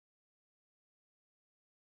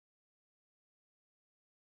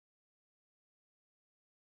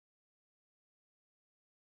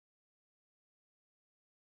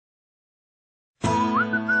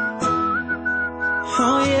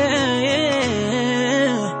Oh yeah, yeah.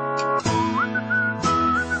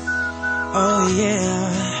 Oh yeah.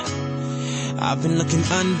 I've been looking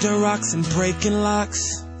under rocks and breaking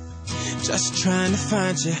locks, just trying to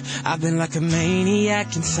find you. I've been like a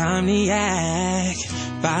maniac, insomniac,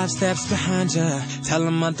 5 steps behind you. Tell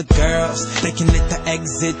them other girls they can hit the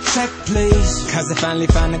exit check, please. Cause I finally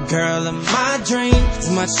found a girl of my dreams. It's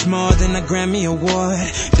much more than a Grammy award.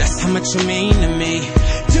 That's how much you mean to me.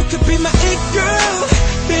 You could be my it girl,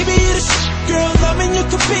 baby, you're the girl. Loving you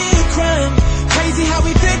could be a crime. Crazy how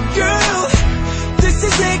we fit, girl. This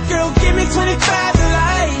is it, girl. Give me 25 to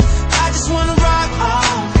life. I just wanna rock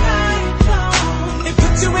all night long and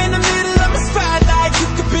put you in the middle of my spotlight. You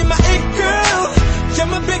could be my it girl. You're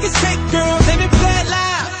my biggest hit, girl. Let me play it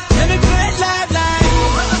loud. Let me play it loud, like.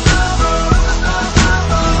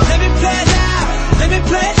 Let me play it loud. Let me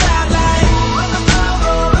play it loud, like.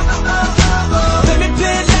 Let me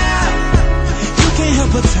play it loud. You can't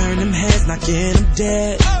help but turn them heads, knocking them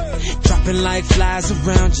dead. Dropping like flies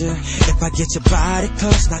around you. If I get your body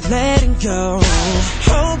close, not letting go.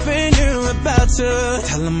 Hoping you're about to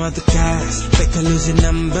tell them other guys they could lose your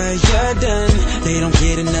number, you're done. They don't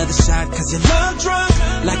get another shot cause you're love drunk,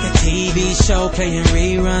 like a TV show playing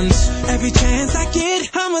reruns. Every chance I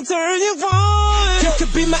get, I'ma turn you on. You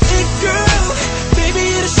could be my it girl, baby,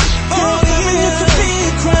 you're the shit, girl. Loving you could be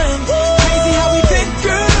a crime. Crazy how we fit,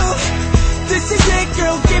 girl. This is it,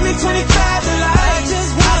 girl. Give me 25 to life. I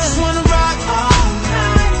just wanna rock all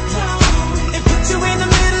night long and put you in the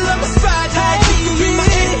middle of my spotlight. You could be my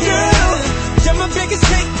it girl. You're my biggest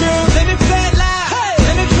hit, girl. Let me play it loud.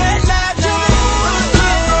 Let me play it loud, like.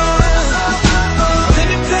 Let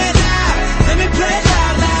me play it loud. Let me play it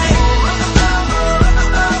loud, like.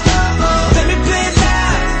 Let me play it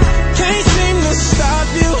loud. Can't seem to stop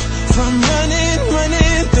you from running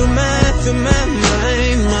through my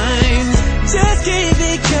mind. Just keep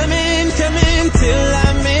it coming till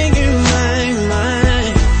I make you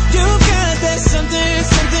mine. You got that something,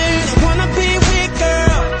 I wanna be with,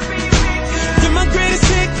 girl. You're my greatest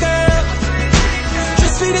hit, girl.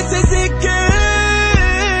 Just sweet as it, girl.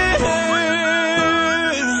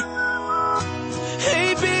 Hey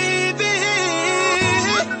baby,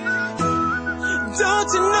 don't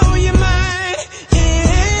you know you're mine?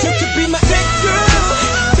 Yeah. You could be my ex girl,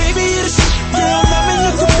 baby, you're the shit, girl. Loving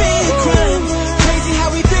you could be a crime. Crazy how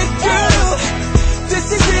we fit, girl. This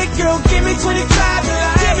is it, girl. Give me 25.